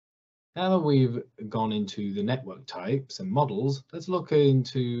Now that we've gone into the network types and models, let's look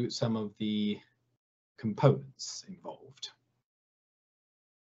into some of the components involved.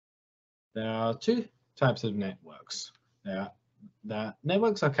 There are two types of networks. The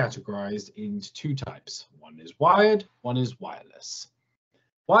networks are categorized into two types. One is wired, one is wireless.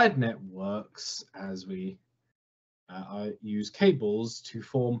 Wired networks, as we use cables to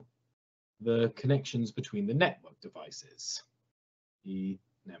form the connections between the network devices. The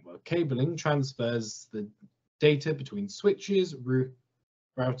network cabling transfers the data between switches,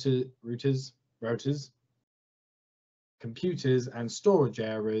 routers, computers, and storage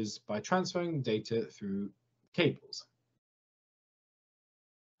areas by transferring data through cables.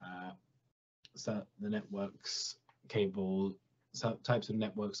 So the networks cable types of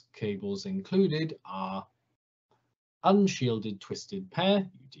networks cables included are unshielded twisted pair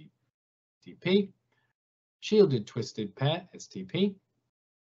 (UTP), shielded twisted pair (STP),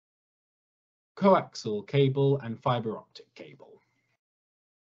 coaxial cable, and fiber optic cable.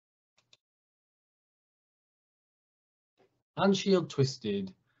 Unshielded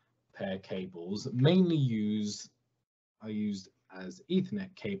twisted pair cables mainly are used as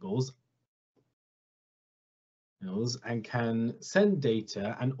Ethernet cables and can send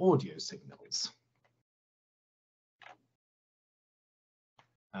data and audio signals.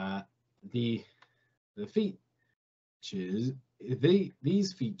 These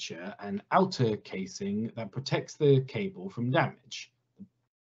feature an outer casing that protects the cable from damage.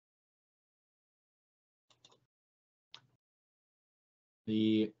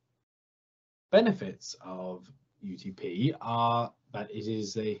 The benefits of UTP are that it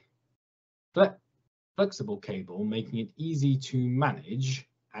is a flexible cable, making it easy to manage,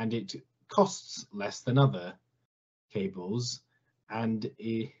 and it costs less than other cables, and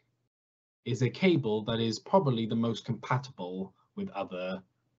it is a cable that is probably the most compatible with other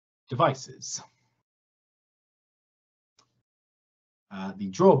devices. The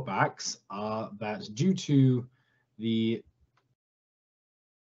drawbacks are that due to the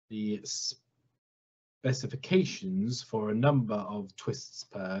specifications for a number of twists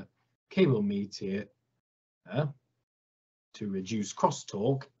per cable meter to reduce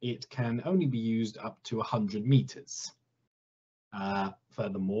crosstalk, it can only be used up to 100 meters.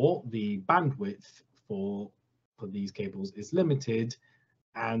 Furthermore, the bandwidth for these cables is limited,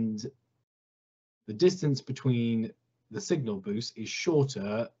 and the distance between the signal boost is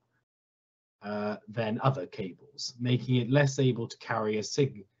shorter than other cables, making it less able to carry a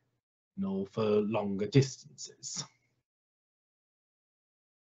signal for longer distances.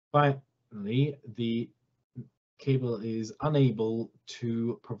 Finally, the cable is unable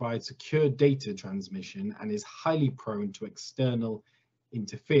to provide secure data transmission and is highly prone to external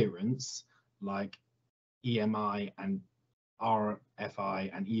interference like EMI and RFI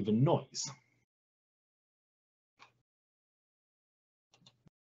and even noise.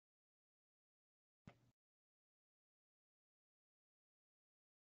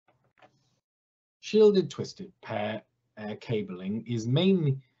 Shielded twisted pair cabling is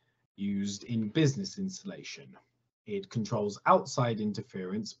mainly used in business installation. It controls outside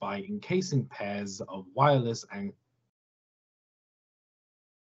interference by encasing pairs of wireless and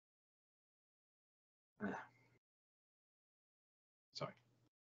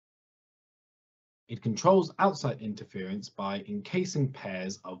It controls outside interference by encasing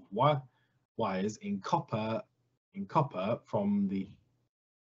pairs of wires in copper from the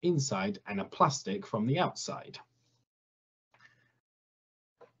inside and a plastic from the outside.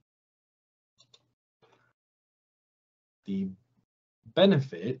 The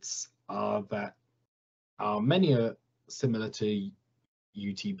benefits are that many are similar to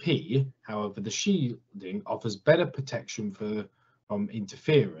UTP. However, the shielding offers better protection from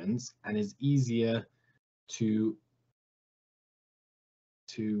interference and is easier to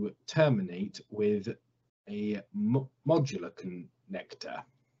terminate with a modular connector.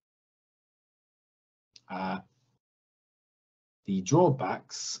 The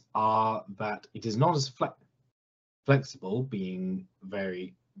drawbacks are that it is not as flexible, being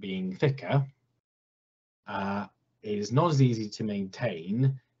thicker. It is not as easy to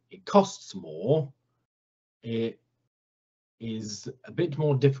maintain. It costs more. It is a bit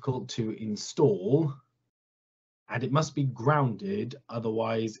more difficult to install, and it must be grounded,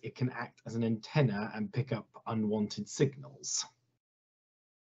 otherwise it can act as an antenna and pick up unwanted signals.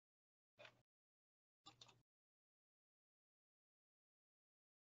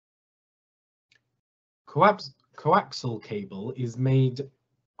 Coaxial cable is made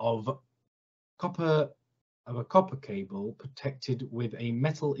of a copper cable protected with a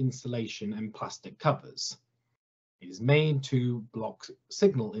metal insulation and plastic covers. It is made to block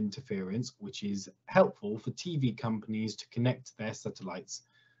signal interference, which is helpful for TV companies to connect their satellites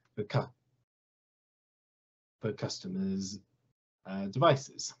for customers'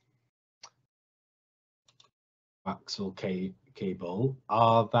 devices. Coaxial cable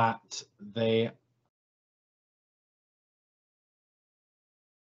are that they,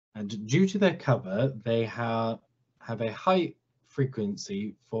 and due to their cover, they have a high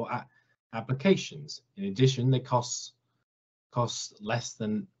frequency for applications. In addition, they cost less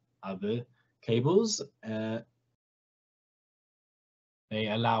than other cables. They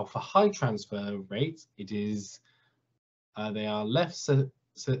allow for high transfer rates. They are less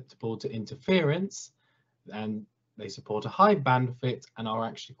susceptible to interference, and they support a high bandwidth and are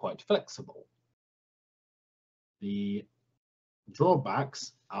actually quite flexible. The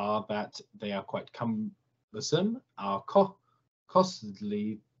drawbacks are that they are quite cumbersome, are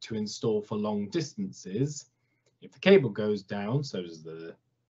costly to install for long distances. If the cable goes down, so does the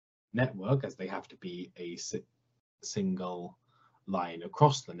network, as they have to be a single line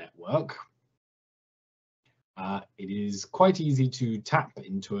across the network. It is quite easy to tap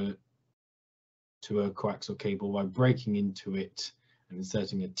into a coaxial cable by breaking into it and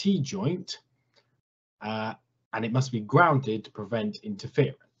inserting a T-joint, and it must be grounded to prevent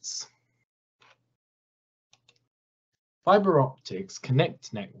interference. Fiber optics can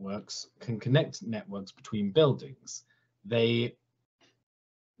connect networks between buildings. They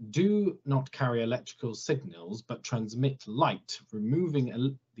do not carry electrical signals, but transmit light,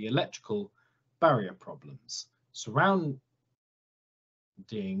 removing the electrical barrier problems. Surrounding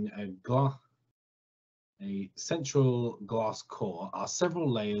a central glass core are several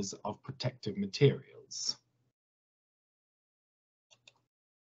layers of protective materials.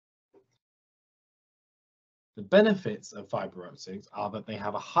 The benefits of fiber optics are that they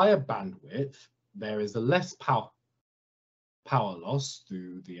have a higher bandwidth, there is a less power loss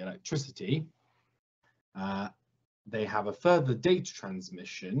through the electricity, they have a further data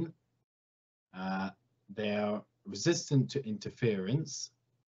transmission, they are resistant to interference.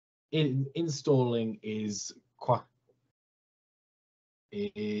 Installing is quite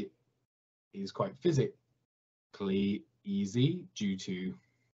physically easy due to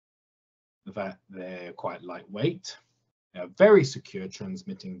the fact they're quite lightweight. They are very secure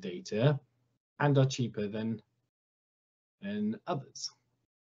transmitting data and are cheaper than others.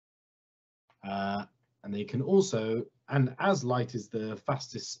 And they can also, and as light is the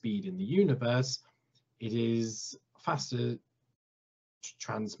fastest speed in the universe, it is faster to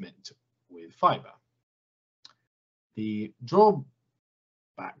transmit with fiber. The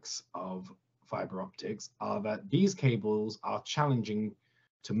drawbacks of fiber optics are that these cables are challenging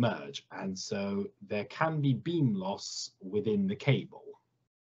to merge, and so there can be beam loss within the cable.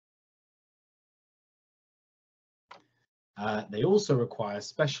 They also require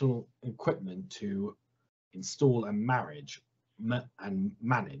special equipment to install and manage,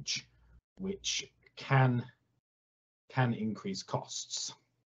 which can increase costs.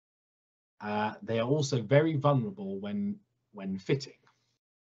 They are also very vulnerable when fitting.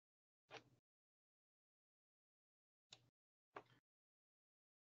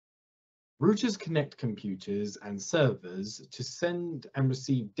 Routers connect computers and servers to send and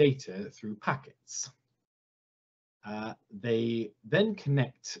receive data through packets. They then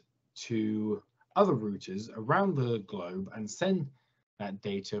connect to other routers around the globe and send that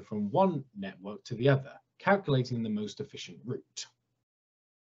data from one network to the other, calculating the most efficient route.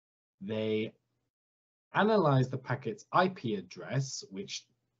 They analyze the packet's IP address, which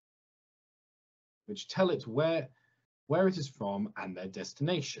tell it where it is from and their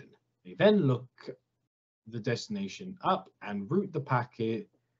destination. They then look the destination up and route the packet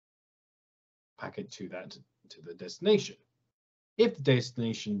to the destination. If the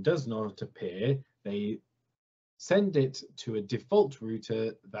destination does not appear, they send it to a default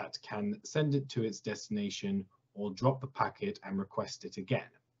router that can send it to its destination or drop the packet and request it again.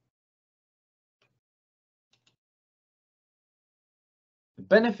 The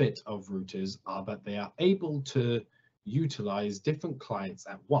benefit of routers are that they are able to utilize different clients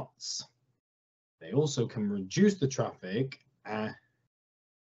at once. They also can reduce the traffic and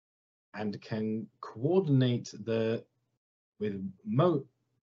can coordinate with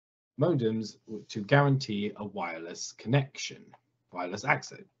modems to guarantee a wireless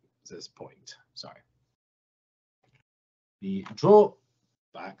access point. Sorry. The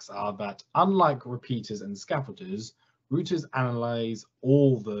drawbacks are that, unlike repeaters and scaffolders, routers analyze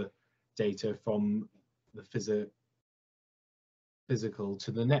all the data from the physical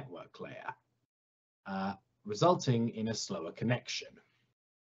to the network layer, resulting in a slower connection.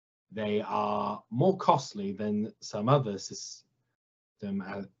 They are more costly than some other system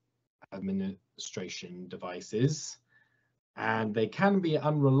administration devices, and they can be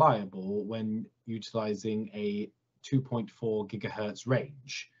unreliable when utilizing a 2.4 gigahertz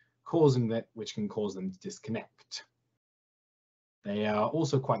range, which can cause them to disconnect. They are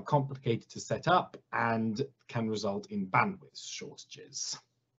also quite complicated to set up and can result in bandwidth shortages.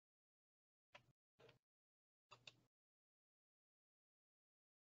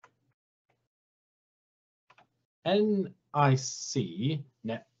 NIC,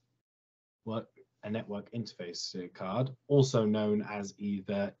 a network interface card, also known as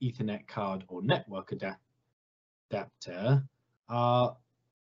either Ethernet card or network adapter,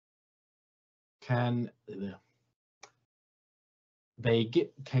 can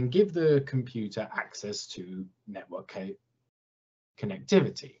give the computer access to network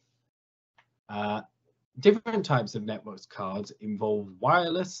connectivity. Different types of networks cards involve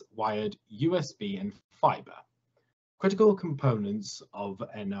wireless, wired, USB, and fiber. Critical components of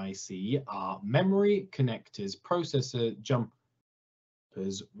NIC are memory, connectors, processor,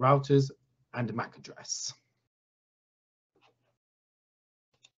 jumpers, routers, and MAC address.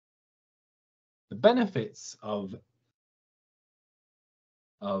 The benefits of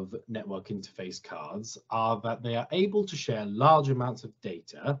network interface cards are that they are able to share large amounts of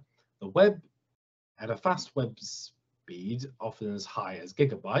data, the web at a fast web speed, often as high as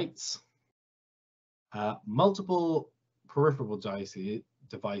gigabytes. Multiple peripheral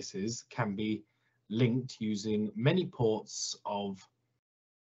devices can be linked using many ports of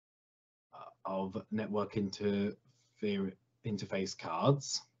network interface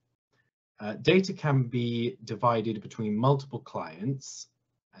cards. Data can be divided between multiple clients.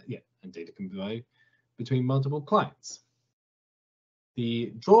 And data can be divided between multiple clients.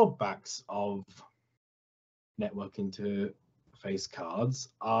 The drawbacks of network interface cards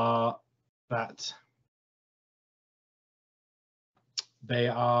are that they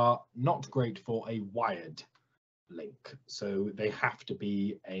are not great for a wired link, so they have to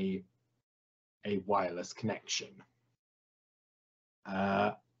be a wireless connection.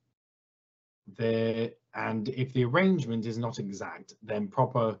 And if the arrangement is not exact, then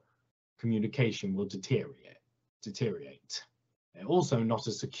proper communication will deteriorate. They're also not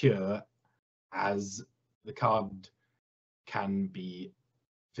as secure, as the card can be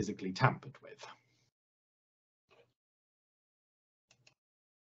physically tampered with.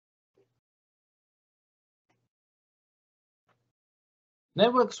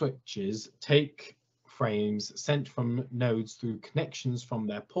 Network switches take frames sent from nodes through connections from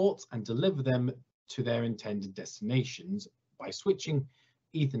their ports and deliver them to their intended destinations by switching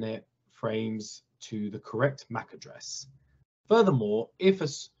Ethernet frames to the correct MAC address. Furthermore, if a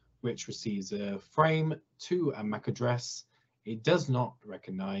switch receives a frame to a MAC address it does not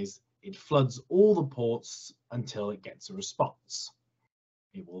recognize, it floods all the ports until it gets a response.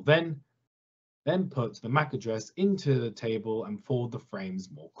 It will then put the MAC address into the table and forward the frames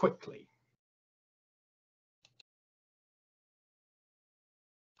more quickly.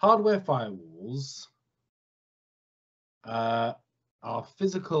 Hardware firewalls are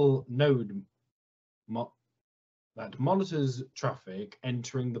physical node that monitors traffic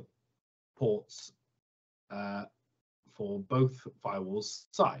entering the ports for both firewall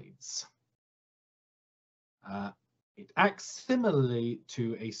sides. It acts similarly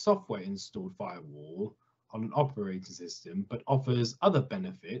to a software installed firewall on an operating system, but offers other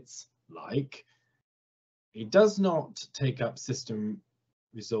benefits like it does not take up system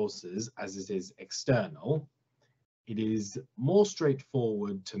resources as it is external. It is more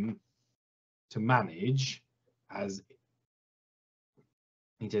straightforward to manage as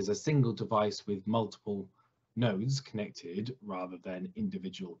it is a single device with multiple nodes connected rather than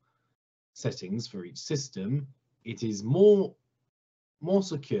individual settings for each system. It is more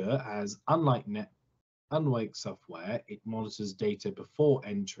secure as unlike software, it monitors data before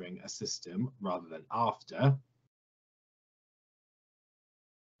entering a system rather than after.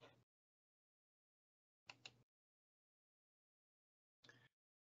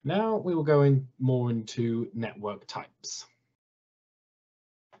 Now we will go more into network types.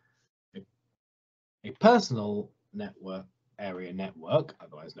 A personal area network,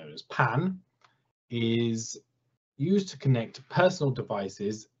 otherwise known as PAN, is used to connect personal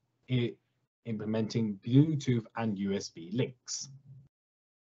devices implementing Bluetooth and USB links.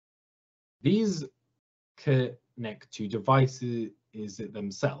 These connect to devices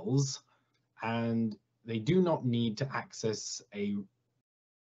themselves, and they do not need to access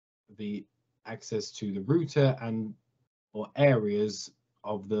the router or areas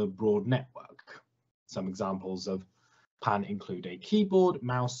of the broad network. Some examples of can include a keyboard,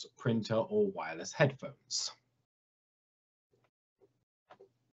 mouse, printer, or wireless headphones.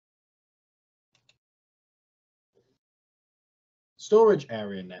 Storage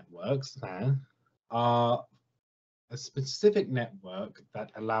area networks are a specific network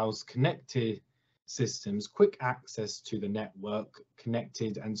that allows connected systems quick access to the network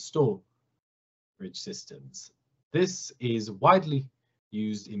connected and storage systems. This is widely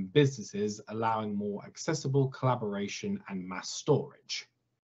used in businesses, allowing more accessible collaboration and mass storage.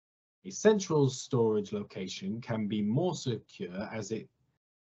 A central storage location can be more secure as it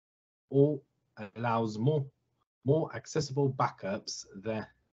all allows more accessible backups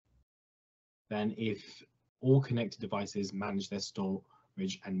than if all connected devices manage their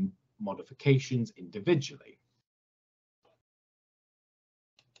storage and modifications individually.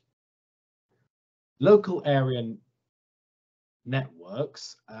 Local area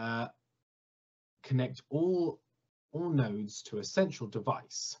networks connect all nodes to a central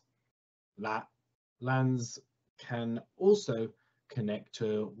device. LANs can also connect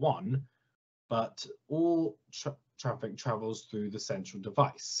to one, but all traffic travels through the central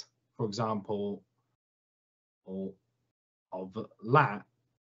device. For example, an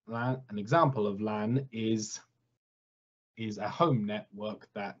example of LAN is a home network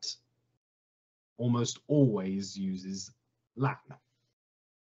that almost always uses LAN.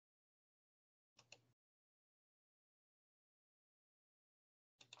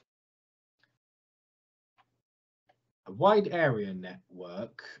 A wide area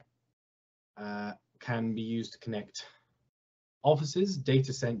network can be used to connect offices,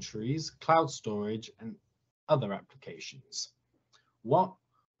 data centers, cloud storage, and other applications. What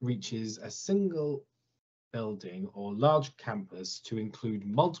reaches a single building or large campus to include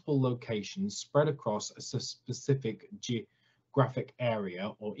multiple locations spread across a specific geographic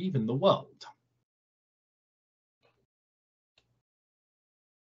area or even the world.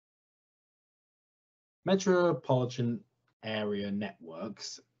 Metropolitan area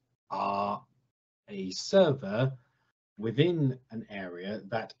networks are a server within an area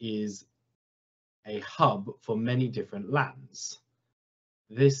that is a hub for many different LANs.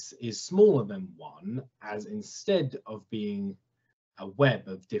 This is smaller than one, as instead of being a web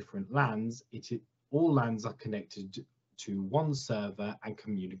of different LANs, all LANs are connected to one server and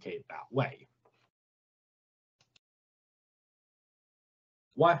communicate that way.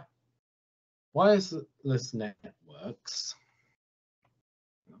 Wireless networks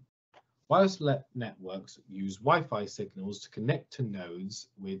use Wi-Fi signals to connect to nodes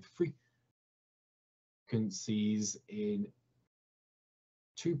with frequencies in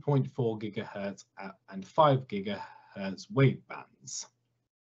 2.4 gigahertz and 5 gigahertz wave bands.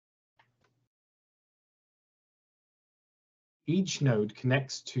 Each node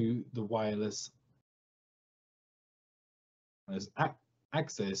connects to the wireless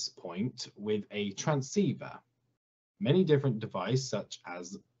access point with a transceiver. Many different devices such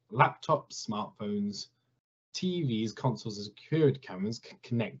as laptops, smartphones, TVs, consoles, and security cameras can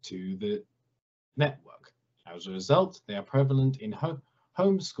connect to the network. As a result, they are prevalent in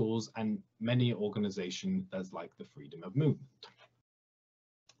home, schools, and many organizations that's like the freedom of movement.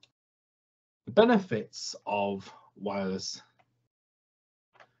 The benefits of wireless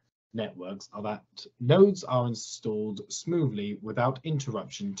networks are that nodes are installed smoothly without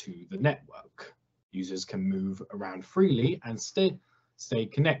interruption to the network. Users can move around freely and stay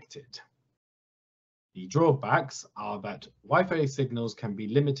connected. The drawbacks are that Wi-Fi signals can be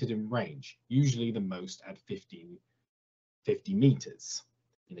limited in range, usually the most at 50 meters.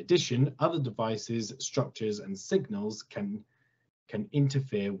 In addition, other devices, structures, and signals can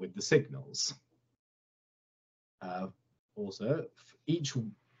interfere with the signals. Also, each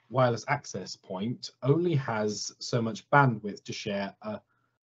wireless access point only has so much bandwidth to share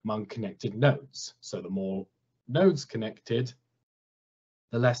among connected nodes. So the more nodes connected,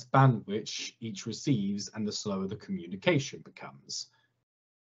 the less bandwidth each receives and the slower the communication becomes.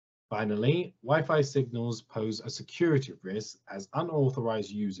 Finally, Wi-Fi signals pose a security risk as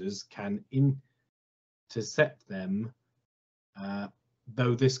unauthorized users can intercept them,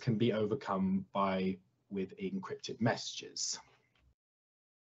 though this can be overcome with encrypted messages.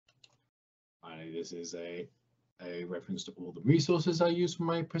 Finally, this is a reference to all the resources I used for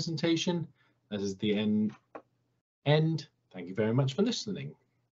my presentation. That is the end. Thank you very much for listening.